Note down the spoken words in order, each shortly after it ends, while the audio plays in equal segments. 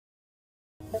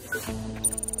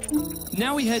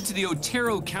Now we head to the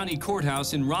Otero County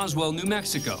Courthouse in Roswell, New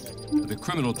Mexico, for the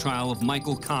criminal trial of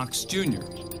Michael Cox, Jr.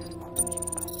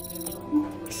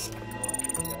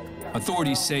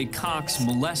 Authorities say Cox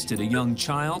molested a young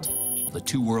child. The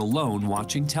two were alone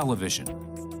watching television.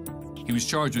 He was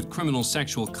charged with criminal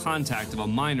sexual contact of a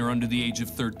minor under the age of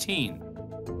 13.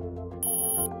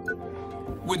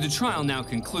 With the trial now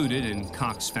concluded and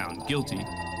Cox found guilty,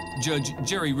 Judge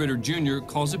Jerry Ritter Jr.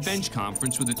 calls a bench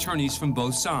conference with attorneys from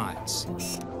both sides.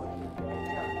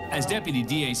 As Deputy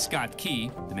DA Scott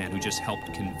Key, the man who just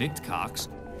helped convict Cox,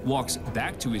 walks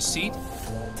back to his seat,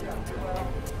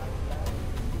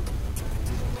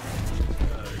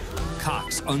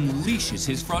 Cox unleashes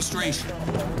his frustration.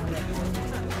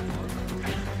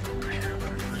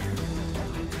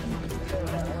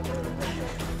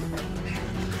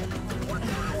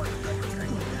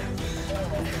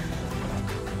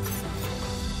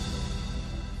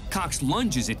 Cox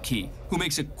lunges at Key, who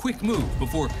makes a quick move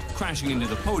before crashing into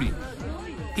the podium.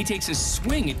 He takes a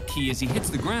swing at Key as he hits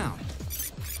the ground.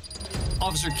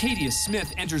 Officer Katia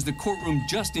Smith enters the courtroom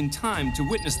just in time to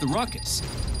witness the ruckus.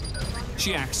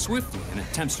 She acts swiftly and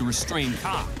attempts to restrain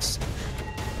Cox.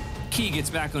 Key gets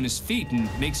back on his feet and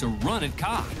makes a run at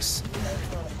Cox.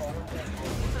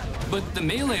 But the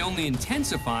melee only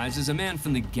intensifies as a man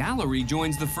from the gallery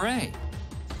joins the fray.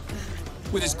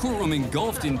 With his courtroom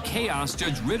engulfed in chaos,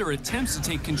 Judge Ritter attempts to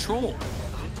take control.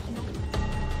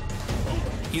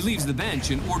 He leaves the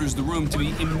bench and orders the room to be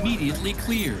immediately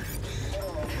cleared.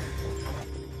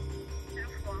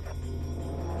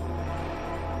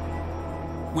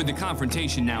 With the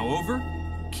confrontation now over,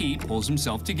 Key pulls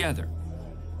himself together.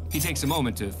 He takes a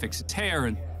moment to fix his hair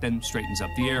and then straightens up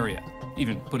the area,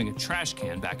 even putting a trash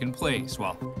can back in place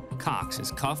while Cox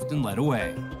is cuffed and led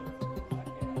away.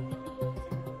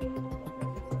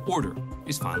 Order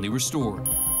is finally restored.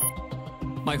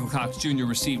 Michael Cox Jr.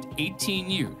 received 18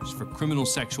 years for criminal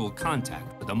sexual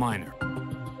contact with a minor.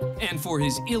 And for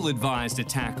his ill-advised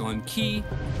attack on Key,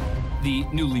 the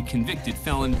newly convicted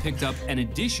felon picked up an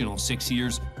additional 6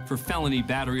 years for felony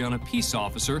battery on a peace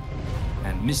officer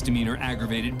and misdemeanor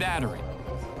aggravated battery.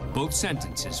 Both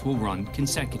sentences will run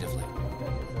consecutively.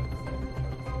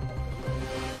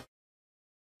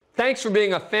 Thanks for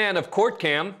being a fan of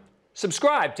CourtCam.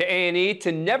 Subscribe to A&E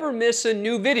to never miss a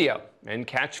new video and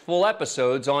catch full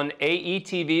episodes on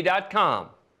aetv.com.